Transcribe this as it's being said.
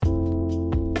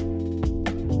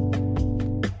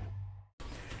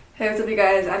Hey, what's up you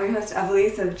guys? I'm your host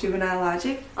Evelise of Juvenile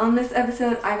Logic. On this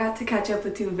episode, I got to catch up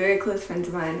with two very close friends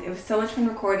of mine. It was so much fun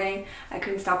recording. I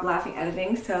couldn't stop laughing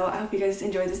editing, so I hope you guys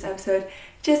enjoyed this episode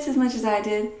just as much as I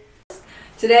did.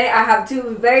 Today, I have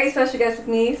two very special guests with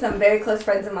me, some very close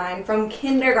friends of mine from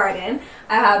kindergarten.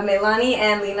 I have Melanie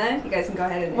and Lena. You guys can go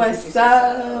ahead and introduce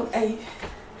yourselves. Hey.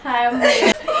 Hi, I'm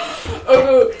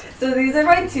Okay, so these are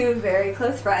my two very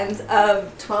close friends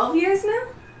of 12 years now?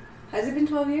 Has it been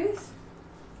 12 years?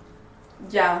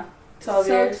 Yeah, 12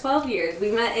 years. So 12 years.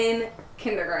 We met in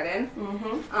kindergarten.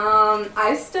 Mm-hmm.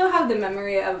 I still have the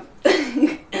memory of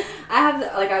I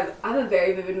have a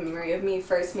very vivid memory of me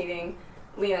first meeting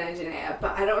Lena and Janaea,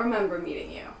 but I don't remember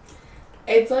meeting you.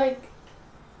 It's like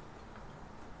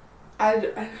I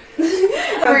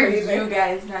remember you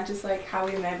guys, not just like how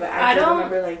we met, but I don't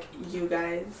remember like you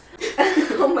guys.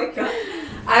 Oh my god.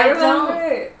 I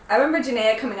remember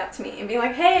Janaea coming up to me and being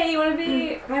like, "Hey, you want to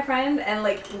be my friend?" And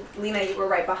like Lena, you were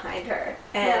right behind her,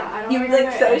 and you were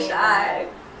like so shy.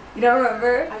 You don't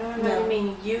remember? I don't remember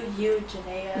meaning you,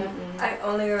 Janaea. Mm-hmm. I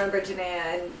only remember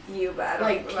Janaea and you, but I don't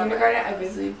like remember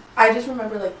kindergarten. I just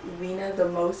remember like Lena the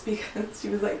most because she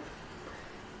was like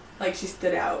she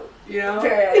stood out, you know?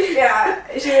 Yeah,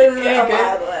 she was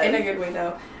in a good way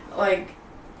though. Like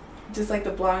just like the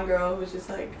blonde girl who was just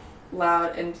like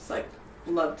loud and just like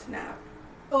loved to nap.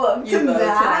 Loved to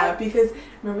nap because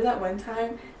remember that one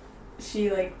time she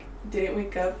like didn't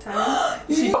wake up time.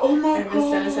 Oh my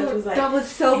god, was like, that was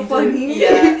so funny.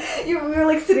 Yeah, we were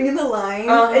like sitting in the lines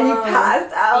and you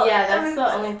passed out. Yeah, that's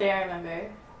the only thing I remember.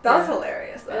 That was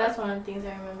hilarious though. That's one of the things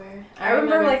I remember. I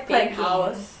remember like playing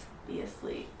house. Be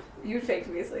asleep. You faked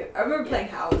me asleep. I remember playing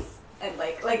house and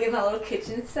like in that little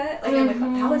kitchen set. Like I'm like,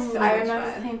 that was so much fun. I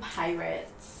remember playing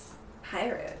pirates.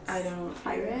 Pirates. I don't.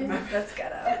 Pirates. That's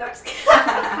ghetto.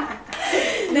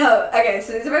 No. Okay.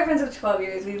 So these are my friends of 12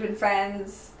 years. We've been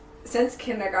friends since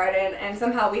kindergarten, and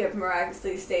somehow we have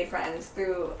miraculously stayed friends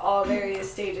through all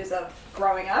various stages of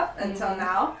growing up until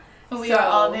now. We are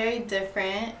all very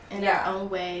different in our own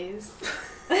ways.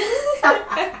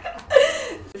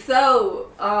 So,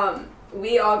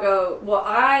 we all go, well,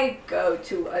 I go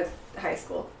to a high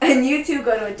school, and you two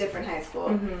go to a different high school.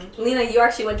 Mm-hmm. Lena, you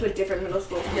actually went to a different middle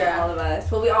school from all of us.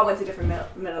 Well, we all went to different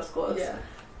middle schools. Yeah.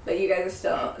 But you guys are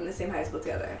still in the same high school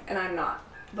together, and I'm not.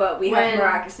 But we have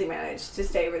miraculously managed to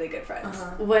stay really good friends.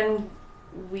 When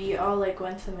we all went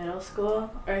to middle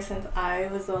school, or since I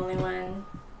was the only one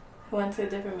who went to a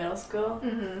different middle school,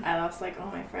 I lost all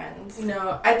my friends.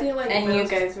 No, I think and you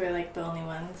guys were the only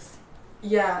ones.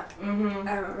 Yeah. I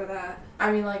remember that.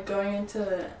 I mean, going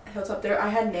into Hilltop there, I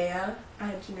had Naya. I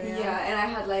had Janaea. Yeah, and I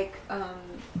had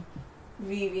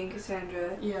Vivi and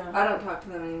Cassandra. Yeah. I don't talk to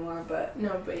them anymore, but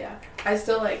no, but yeah, I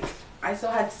still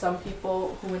had some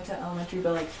people who went to elementary,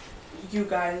 but you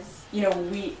guys,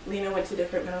 Lena went to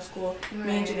different middle school. Right.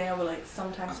 Me and Janaea would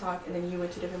sometimes talk, and then you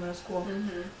went to different middle school.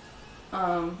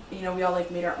 We all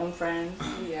made our own friends.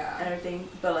 Yeah. And everything,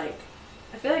 but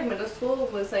I feel like middle school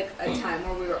was a time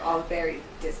where we were all very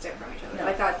distant from each other.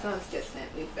 Yeah. That's the most distant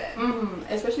we've been.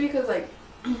 Especially because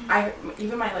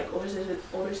even my older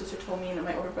sister told me, and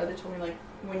my older brother told me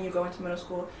when you go into middle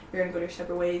school, you're gonna go your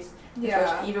separate ways. Yeah.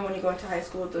 Especially even when you go into high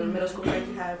school, the middle school friends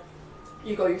you have,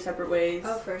 you go your separate ways.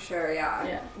 Oh, for sure. Yeah.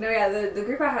 Yeah. No, yeah. The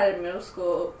group I had in middle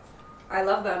school, I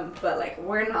love them, but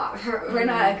we're not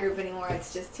a group anymore.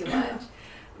 It's just too much.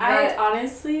 I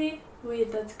honestly.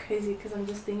 Wait, that's crazy because I'm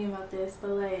just thinking about this,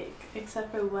 but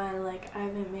except for when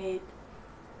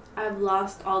I've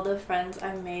lost all the friends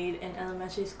I've made in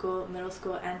elementary school, middle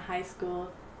school, and high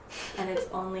school, and it's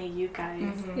only you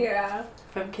guys. Yeah.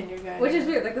 From kindergarten. Which is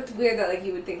weird. That's weird that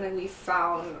you would think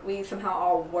we somehow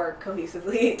all work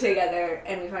cohesively together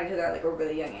and we found each other at a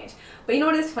really young age. But you know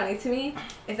what is funny to me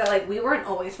is that we weren't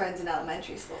always friends in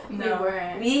elementary school. No. We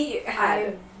weren't. We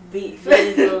had beef.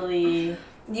 Literally.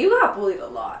 You got bullied a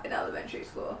lot in elementary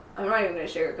school. I'm not even gonna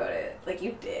sugarcoat it.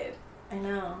 You did. I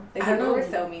know. People were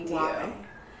so mean to you.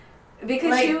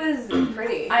 Because she was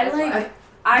pretty. I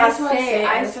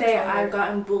say I've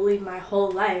gotten bullied my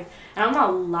whole life, and I'm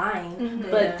not lying.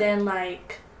 But then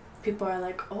people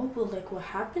are oh, well, what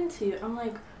happened to you? I'm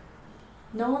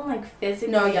no one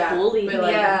physically bullied me,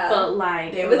 but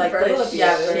it was verbal the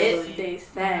shit they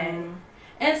said.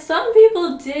 And some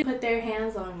people did put their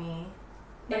hands on me.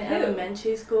 In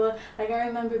elementary school, I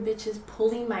remember bitches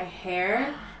pulling my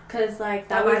hair, cause that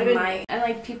was my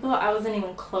and people I wasn't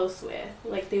even close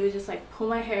with, they would just pull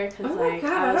my hair, cause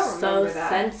I was so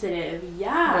sensitive.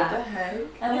 Yeah. What the heck?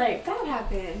 And that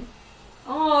happened.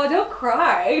 Oh, don't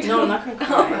cry. No, I'm not gonna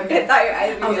cry. I thought your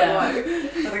eyes were going to water. I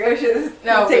was oh shit, this is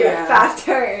taking a fast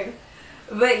turn.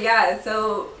 But yeah,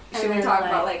 so should we then, talk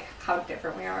about like how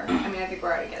different we are? I mean, I think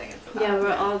we're already getting into that. Yeah,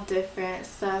 we're all different.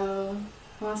 So,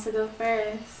 who wants to go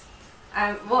first?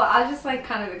 Well, I'll just like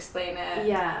kind of explain it.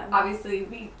 Yeah. Obviously,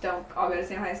 we don't all go to the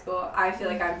same high school. I feel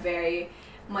like I'm very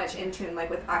much in tune like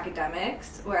with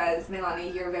academics, whereas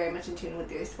Milani, you're very much in tune with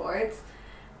your sports,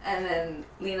 and then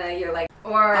Lena, you're like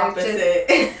or opposite.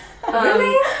 Just,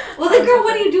 really? Well, then, girl,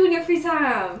 what do you do in your free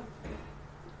time?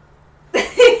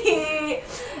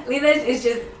 Lena is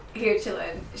just here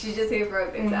chilling. She's just here for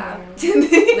a good time.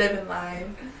 Living life.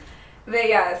 But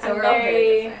yeah, so I'm we're all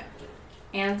very different.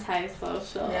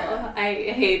 Antisocial. Yeah. I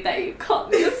hate that you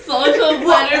called me a social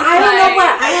butterfly.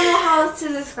 I don't know how else to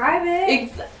describe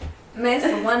it. Miss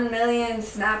 1 million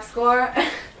snap score.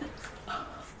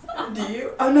 Do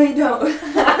you? Oh no, you don't.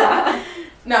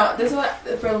 No, this is what,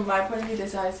 from my point of view, this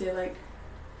is how I see it. Like,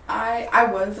 I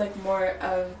was like more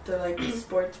of the like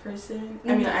sports person.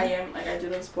 I mean, I am like I do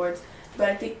love sports, but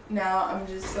I think now I'm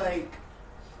just like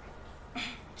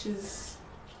just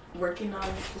working on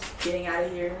just getting out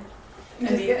of here.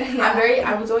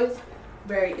 I was always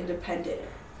very independent.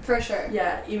 For sure.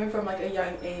 Yeah, even from like a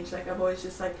young age, like I've always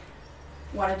just like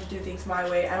wanted to do things my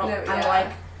way. I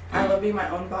love being my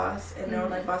own boss and no one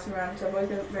like bossing around. So I've always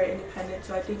been very independent.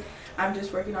 So I think I'm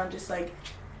just working on just like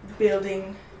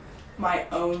building my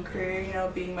own career, you know,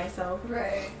 being myself.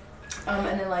 Right.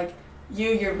 And then like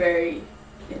you're very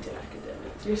into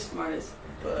academics. You're smart as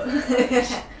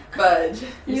fudge.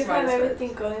 You have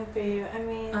everything going for you. I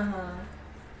mean,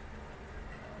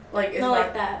 like it's not not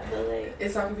like that, but like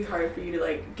it's not gonna be hard for you to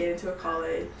like get into a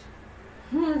college.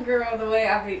 Girl, the way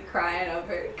I be crying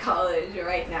over college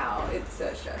right now, it's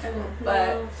so stressful.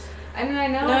 But I mean, I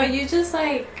know. No, you just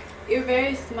like you're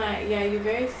very smart. Yeah, you're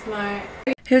very smart.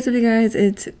 Hey, what's up, you guys?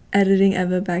 It's editing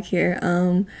Eva back here.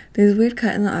 There's a weird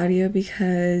cut in the audio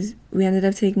because we ended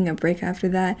up taking a break after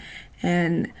that,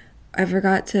 and I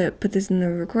forgot to put this in the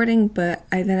recording. But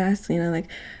I then asked Lena like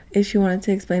if she wanted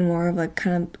to explain more of like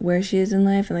kind of where she is in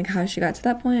life and like how she got to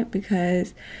that point,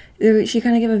 because she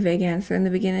kind of gave a vague answer in the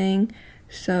beginning.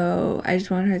 So I just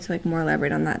wanted her to like more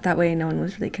elaborate on that. That way no one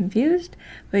was really confused.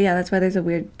 But yeah, that's why there's a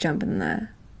weird jump in the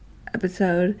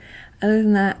episode. Other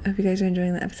than that, I hope you guys are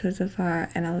enjoying the episode so far,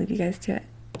 and I'll leave you guys to it.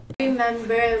 I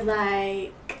remember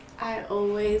like I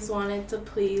always wanted to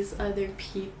please other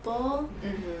people.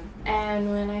 And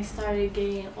when I started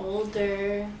getting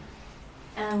older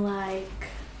and like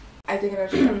I think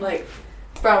it was like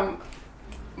from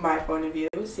my point of view,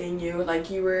 seeing you like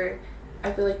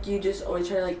I feel like you just always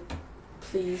try to like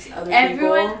please other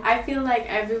people. I feel like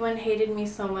everyone hated me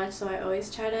so much, so I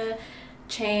always try to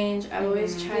change. I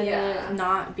always try to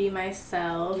not be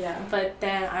myself. Yeah. But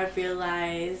then I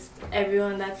realized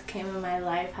everyone that's came in my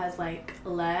life has like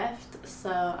left, so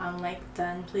I'm like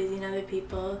done pleasing other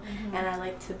people, and I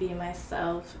like to be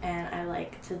myself, and I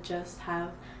like to just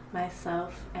have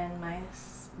myself and my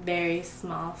very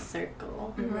small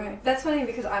circle. Right. That's funny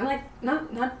because I'm like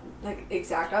not like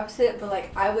exact opposite, but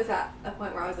like I was at a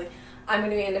point where I was like, I'm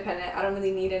gonna be independent. I don't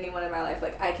really need anyone in my life.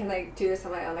 Like I can like do this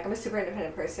on my own. Like I'm a super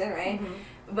independent person, right?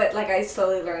 But like I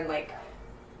slowly learned like,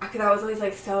 because I was always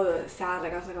like so sad.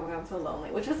 Like I was like, oh my god, I'm so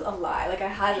lonely, which was a lie. Like I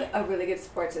had a really good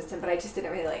support system, but I just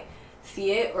didn't really like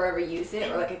see it or ever use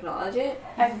it or like acknowledge it.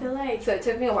 I feel like so it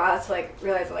took me a while to like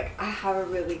realize that, like I have a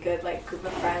really good like group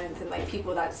of friends and like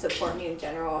people that support me in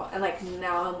general, and like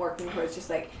now I'm working towards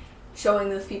just like showing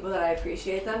those people that I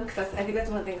appreciate them, because I think that's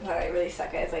one of the things that I really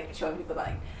suck at, is like showing people that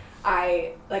like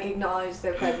I like acknowledge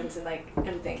their presence and like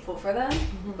am thankful for them.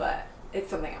 But it's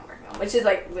something I'm working on, which is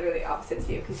like literally opposite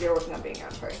to you, because you're working on being your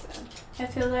own person. I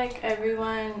feel like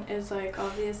everyone is like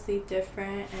obviously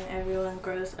different and everyone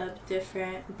grows up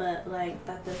different, but like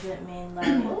that doesn't mean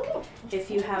like if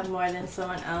you have more than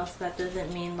someone else, that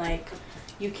doesn't mean like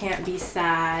you can't be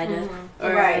sad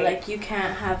or like you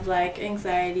can't have like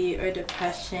anxiety or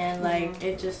depression. Like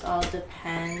it just all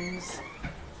depends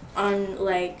on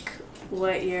like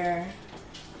what you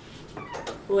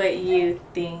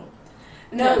think.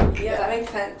 No, yeah, that makes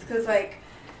sense, because like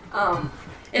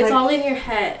it's like, all in your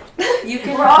head. You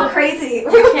can we're all crazy.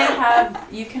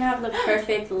 You can have the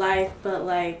perfect life, but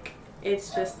like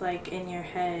it's just like in your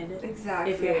head.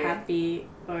 Exactly. If you're happy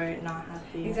or not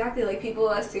happy. Exactly. Like people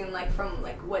assume like from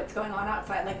like what's going on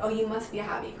outside, like, oh, you must be a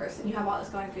happy person. You have all this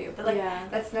going for you. But like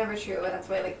that's never true, and that's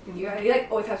why like you like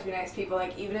always have to be nice to people,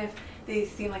 like even if they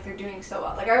seem like they're doing so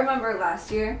well. Like I remember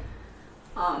last year,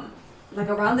 like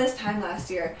around this time last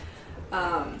year,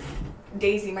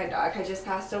 Daisy, my dog, had just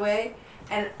passed away,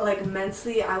 and like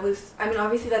mentally I mean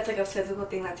obviously that's like a physical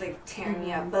thing that's like tearing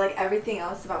me up, but like everything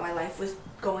else about my life was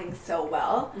going so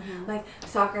well. Like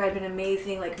soccer had been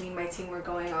amazing, like me and my team were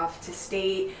going off to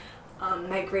state,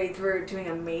 my grades were doing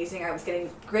amazing. I was getting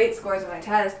great scores on my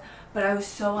test, but I was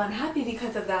so unhappy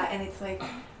because of that. And it's like,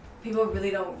 people really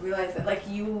don't realize that. Like,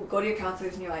 you go to your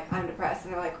counselors and you're like, I'm depressed.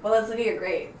 And they're like, well, let's look at your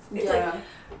grades. It's like,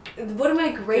 what do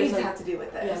my grades have to do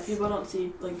with this? Yeah, people don't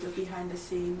see, like, the behind the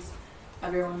scenes of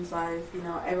everyone's life, you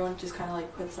know. Everyone just kind of,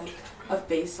 like, puts, like, a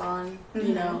face on,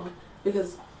 you know,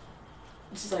 because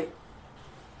it's just, like,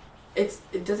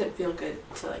 it doesn't feel good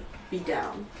to, like, be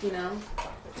down, you know,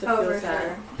 to feel sad.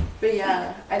 Sure. But,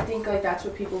 yeah, I think, like, that's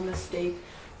what people mistake,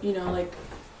 you know, like,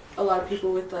 a lot of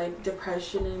people with, like,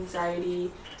 depression and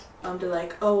anxiety, they're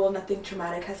like, oh, well, nothing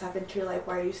traumatic has happened to your life,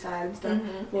 why are you sad and stuff.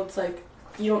 Well, it's like,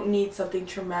 you don't need something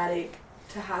traumatic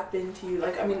to happen to you.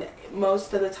 Like, I mean,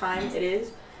 most of the time it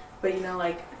is, but, you know,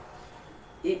 like,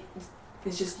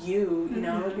 it's just you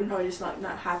know, you're probably just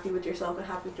not happy with yourself and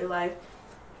happy with your life,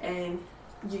 and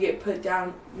you get put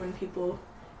down when people,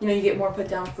 you know, you get more put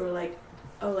down for, like,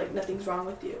 oh, like, nothing's wrong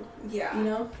with you. Yeah. You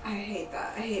know? I hate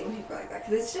that. I hate when people are like that,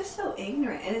 because it's just so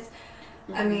ignorant, and it's,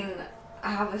 I mean, I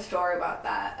have a story about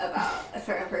that, about a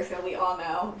certain person we all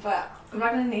know, but I'm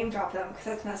not going to name drop them because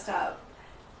that's messed up.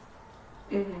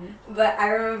 But I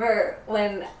remember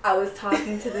when I was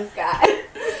talking to this guy,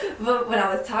 but when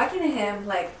I was talking to him,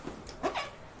 like,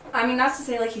 I mean, not to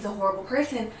say, like, he's a horrible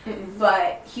person,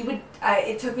 but he would,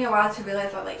 it took me a while to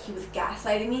realize that, like, he was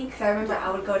gaslighting me, because I remember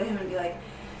I would go to him and be like,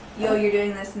 yo, you're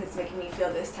doing this and it's making me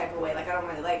feel this type of way, like, I don't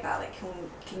really like that, like,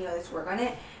 can you at least work on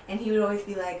it? And he would always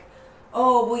be like,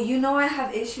 oh, well, you know I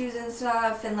have issues and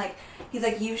stuff, and, like, he's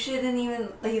like, you shouldn't even,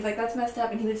 like, he's like, that's messed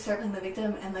up, and he would start playing the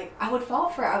victim, and, like, I would fall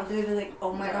for it. I would literally be like,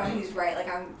 oh my god, he's right,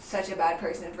 like, I'm such a bad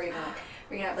person for even, like,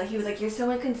 bringing up, like, he was like, you're so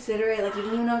inconsiderate, like, you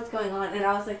don't even know what's going on, and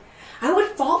I was like, I would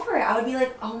fall for it. I would be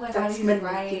like, oh my god, he's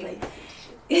right.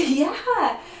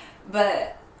 Yeah,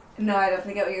 but, no, I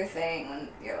definitely get what you're saying when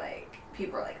you're like,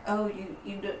 people are like, oh,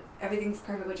 you do, everything's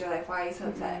perfect with your life, why are you so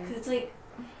upset? Because it's like,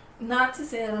 not to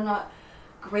say that I'm not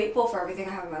grateful for everything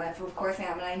I have in my life. Of course I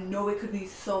am, and I know it could be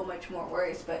so much more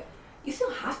worse, but you still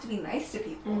have to be nice to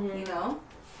people, you know?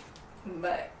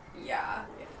 But yeah.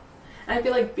 And I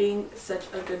feel like being such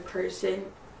a good person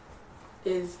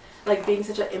is, like, being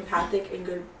such an empathic and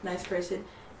good, nice person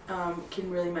can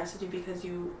really mess with you, because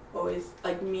you always,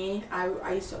 like me,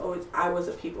 I used to always, I was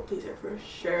a people pleaser for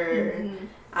sure.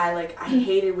 I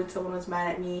hated when someone was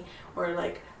mad at me, or,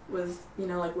 like, was, you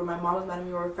know, like, when my mom was mad at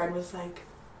me, or a friend was, like,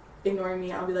 ignoring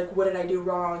me, I'll be like, what did I do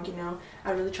wrong, you know?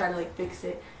 I really try to, like, fix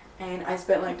it, and I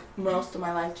spent, like, most of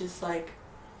my life just, like,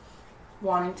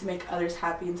 wanting to make others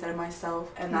happy instead of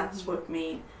myself, and that's what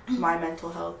made my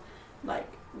mental health, like,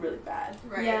 really bad.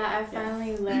 Right. Yeah, I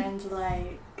finally learned,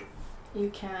 like, you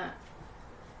can't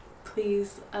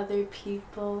please other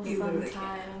people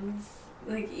sometimes.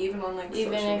 Like, even on, like,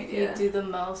 even social if media. you do the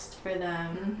most for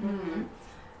them.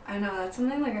 I know, that's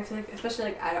something, like, I feel like, especially,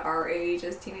 like, at our age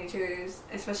as teenagers,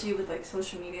 especially with, like,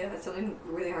 social media, that's something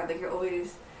really hard. Like, you're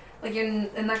always, like, and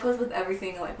that goes with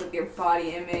everything, like, with your body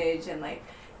image and, like,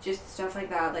 just stuff like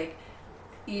that. Like,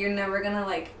 you're never gonna,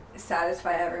 like,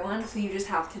 satisfy everyone, so you just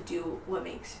have to do what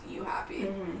makes you happy,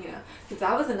 you know? Because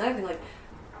that was another thing,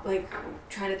 like,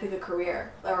 trying to pick a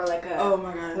career, or, like, a, oh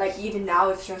my gosh, like, even now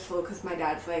it's stressful, because my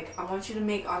dad's like, I want you to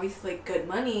make, obviously, like, good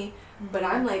money, but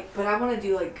I'm like, but I want to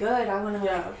do, like, good, I want to,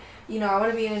 like, you know, I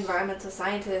want to be an environmental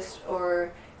scientist,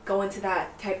 or go into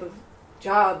that type of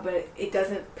job, but it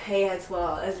doesn't pay as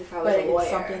well as if I was a lawyer. But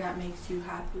it's something that makes you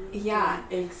happy. Yeah.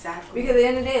 Exactly. Because at the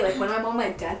end of the day, like, when I'm on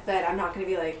my deathbed, I'm not going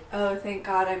to be like, oh, thank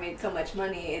God I made so much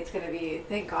money. It's going to be,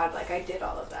 thank God, like, I did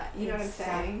all of that. You know what I'm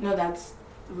saying? No, that's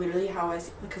literally how I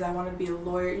see, because I want to be a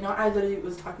lawyer. You know, I literally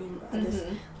was talking about this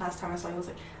last time I saw you. I was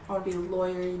like, I want to be a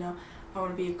lawyer, you know, I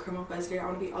want to be a criminal investigator, I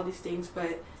want to be all these things,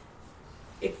 but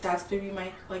if that's going to be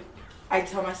my, like, I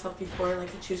tell myself before, like,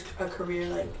 I choose a career,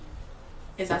 like,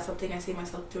 is that something I see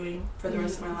myself doing for the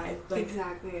rest of my life? Like,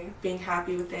 exactly. Being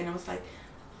happy with it, and I was like,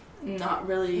 not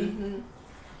really, you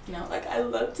know, like, I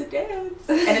love to dance.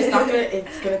 And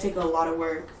it's gonna take a lot of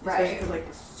work, especially because, like,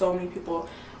 so many people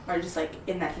are just, like,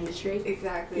 in that industry.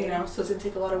 Exactly. You know, so it's gonna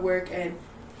take a lot of work, and,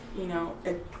 you know,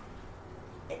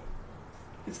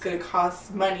 it's gonna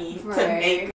cost money to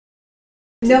make.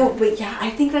 No, but yeah, I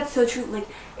think that's so true. Like,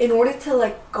 in order to,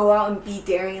 like, go out and be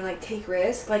daring and, like, take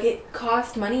risks, like, it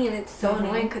costs money, and it's so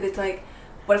annoying, because it's like,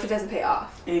 what if it doesn't pay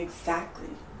off? Exactly.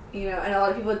 You know, and a lot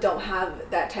of people don't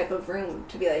have that type of room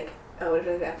to be like, oh, what if it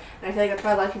doesn't pay off? And I feel like that's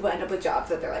why a lot of people end up with jobs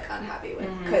that they're, like, unhappy with,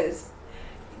 because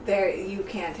you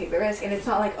can't take the risk, and it's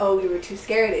not like, oh, you were too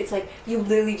scared. It's like, you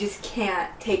literally just can't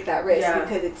take that risk,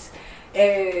 because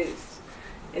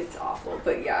it's awful.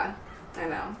 But yeah. I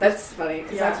know. That's funny.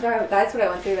 Cause that's what I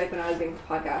went through, like, when I was doing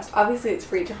the podcast. Obviously, it's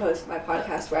free to post my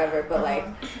podcast wherever, but, like,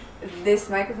 this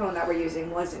microphone that we're using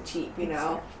wasn't cheap, you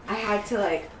know? I had to,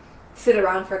 like, sit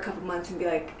around for a couple months and be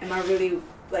like, am I really,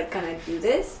 like, gonna do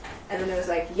this? And then it was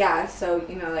like, yeah, so,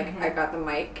 you know, like, I got the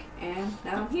mic, and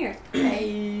now I'm here.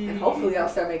 Hey. And hopefully I'll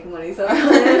start making money, so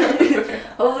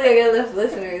hopefully I get enough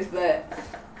listeners, but,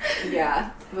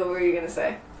 yeah. What were you gonna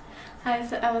say? I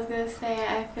was gonna say,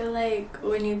 I feel like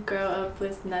when you grow up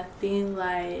with nothing,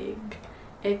 like,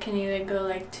 it can either go,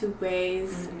 like, 2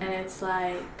 ways, and it's,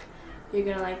 like, you're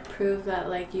gonna, like, prove that,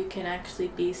 like, you can actually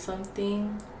be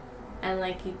something, and,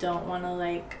 like, you don't want to,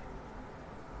 like,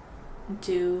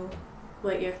 do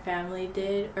what your family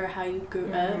did or how you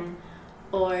grew up,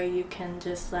 or you can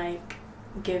just, like,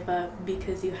 give up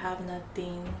because you have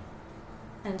nothing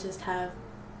and just have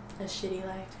a shitty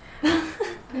life.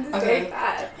 Okay.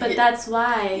 But that's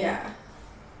why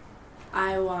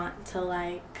I want to,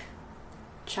 like,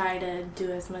 try to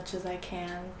do as much as I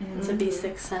can to be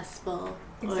successful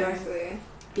or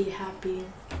be happy.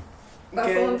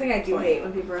 That's the one thing I do hate,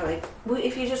 when people are like, well,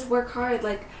 if you just work hard,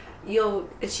 like, you'll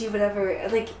achieve whatever.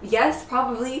 Like, yes,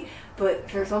 probably, but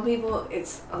for some people,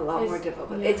 it's a lot more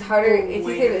difficult. Yeah. It's harder, it's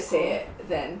easier to say it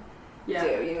than do,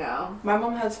 you know? My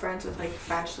mom has friends with, like,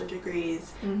 bachelor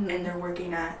degrees, and they're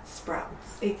working at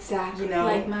Sprouts. Exactly. You know?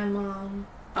 Like my mom.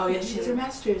 Oh, yeah, she has her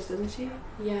master's, doesn't she?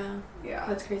 Yeah. Yeah.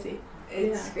 That's crazy.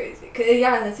 It's crazy. 'Cause, and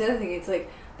that's the other thing. It's,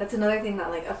 like, that's another thing that,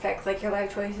 like, affects, like, your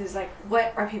life choices. Like,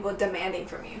 what are people demanding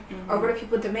from you? Or what are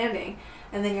people demanding?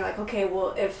 And then you're like, okay,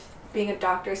 well, if being a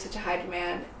doctor is such a high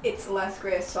demand, it's less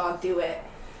risk, so I'll do it.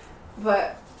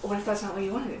 But what if that's not what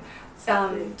you want to do?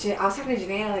 I was talking to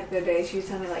Janaea, like, the other day. She was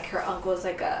telling me, like, her uncle's,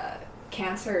 like, a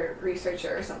cancer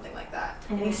researcher or something like that.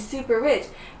 And he's super rich.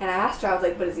 And I asked her, I was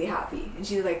like, but is he happy? And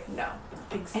she was like, no.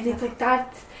 Exactly. And it's like,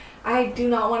 that's... I do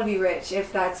not want to be rich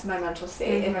if that's my mental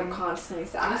state, if I'm constantly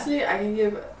sad. Honestly, I can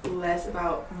give less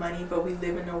about money, but we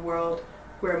live in a world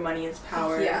where money is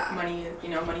power. Yeah. Money, you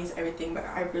know, money is everything, but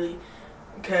I really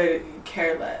could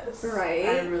care less. Right.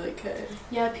 I really could.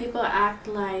 Yeah, people act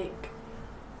like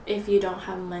if you don't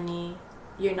have money,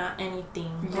 you're not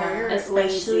anything. Yeah.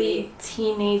 Especially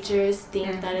teenagers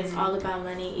think that it's all about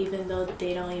money, even though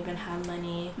they don't even have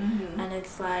money. And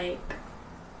it's like,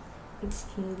 it's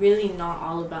really not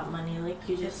all about money. Like,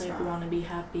 you just like want to be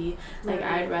happy. Like,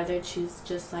 I'd rather choose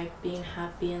just like being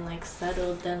happy and like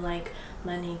settled than like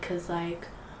money, because like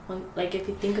when, like, if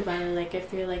you think about it, like,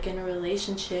 if you're like in a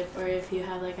relationship or if you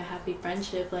have like a happy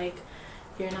friendship, like,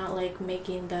 you're not like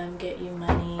making them get you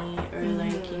money or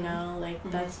like, you know, like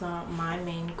that's not my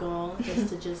main goal, is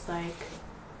to just like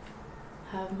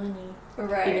have money.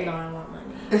 Right. Even though I want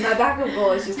money. My backup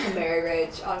goal is just to marry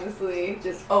rich, honestly.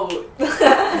 Just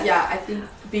yeah, I think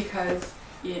because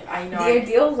I know the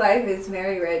ideal life is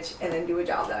marry rich and then do a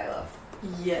job that I love.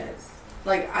 Yes.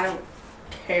 Like, I don't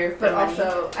care for but money.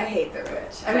 Also, I hate the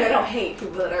rich. I mean, I don't hate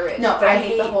people that are rich, no, but I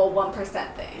hate the whole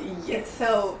 1% thing. Yes. It's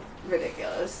so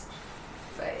ridiculous.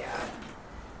 But yeah.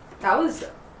 That was...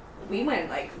 We went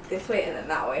like this way and then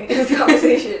that way in this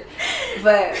conversation.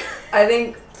 But I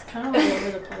think... It's kind of all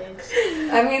over the place.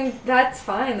 I mean, that's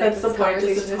fine. Like, That's this the point,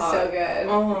 conversation is so good.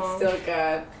 It's still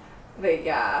good. But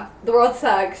yeah, the world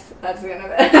sucks. That's the end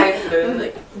of it. I literally,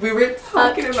 like, we were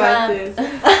talking about this.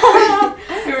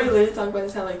 We were literally talking about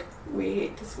this, how like we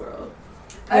hate this world.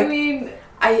 Like, I mean,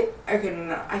 I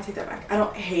take that back. I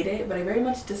don't hate it, but I very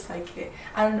much dislike it.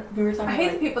 We were talking. I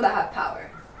hate the people that have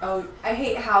power. Oh, I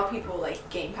hate how people like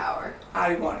gain power. I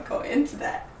don't want to go into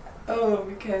that. Oh,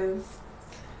 because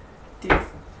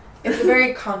it's a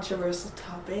very controversial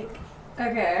topic.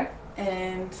 Okay.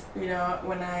 And you know,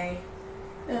 when I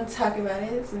talk about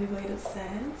it, some people get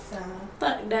upset. So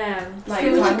Fuck them. like See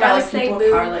what talking you about gotta like say, people boo.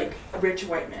 of power, like rich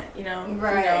white men. You know,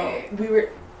 Right. You know, we were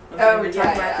talking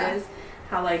about this,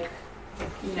 how like,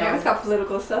 you know, Yeah, it's got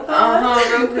political stuff.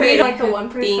 real quick. Like the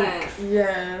 1%.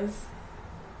 Yes.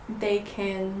 They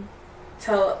can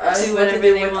Tell us do what to whatever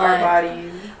do they with our want.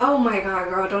 bodies. Oh my god,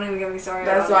 girl! Don't even get me started.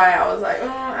 That's on why that. I was like,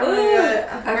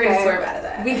 I'm gonna swerve out of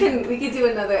that. We could do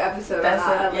another episode That's on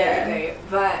that at a later yeah. date.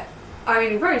 But I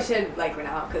mean, we probably should like right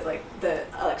now because like the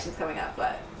election's coming up.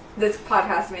 But this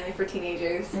podcast is mainly for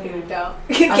teenagers who don't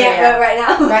can't vote right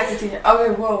now. Back to teenagers.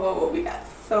 Okay, whoa, we got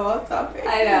so off topic.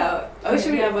 I know. Okay,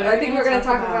 Should we? yeah, what are I we think gonna we're gonna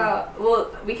talk about.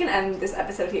 Well, we can end this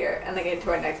episode here and then get into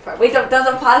our next part. Wait, don't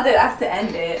pause it. I have to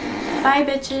end it. Bye,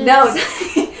 bitches. No.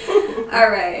 All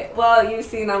right. Well, you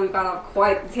see now we've gone off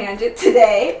quite the tangent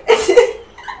today.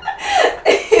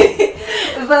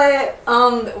 But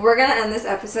we're gonna end this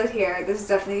episode here. This is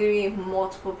definitely gonna be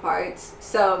multiple parts.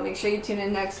 So make sure you tune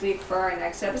in next week for our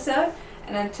next episode.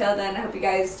 And until then, I hope you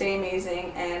guys stay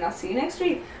amazing, and I'll see you next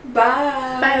week.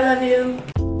 Bye. Bye, I love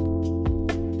you.